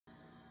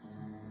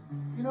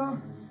You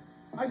know,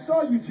 I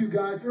saw you two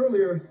guys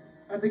earlier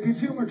at the Good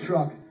Humor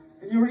truck,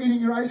 and you were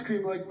eating your ice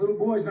cream like little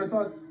boys, and I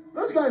thought,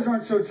 those guys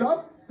aren't so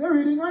tough. They're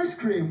eating ice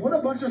cream. What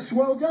a bunch of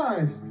swell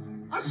guys.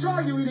 I saw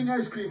you eating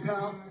ice cream,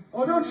 pal.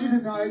 Oh, don't you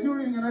deny it. You were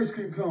eating an ice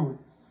cream cone.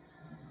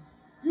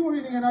 You were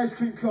eating an ice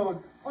cream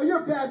cone. Oh,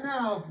 you're bad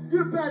now.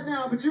 You're bad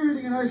now, but you're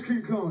eating an ice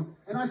cream cone.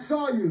 And I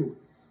saw you.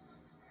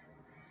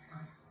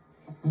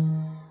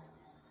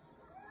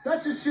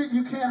 That's the shit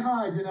you can't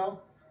hide, you know?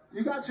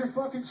 You got your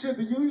fucking shit,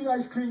 but you eat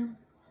ice cream.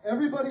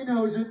 Everybody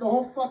knows it. The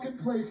whole fucking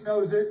place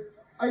knows it.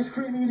 Ice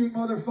cream eating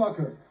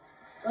motherfucker.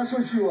 That's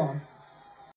what you are.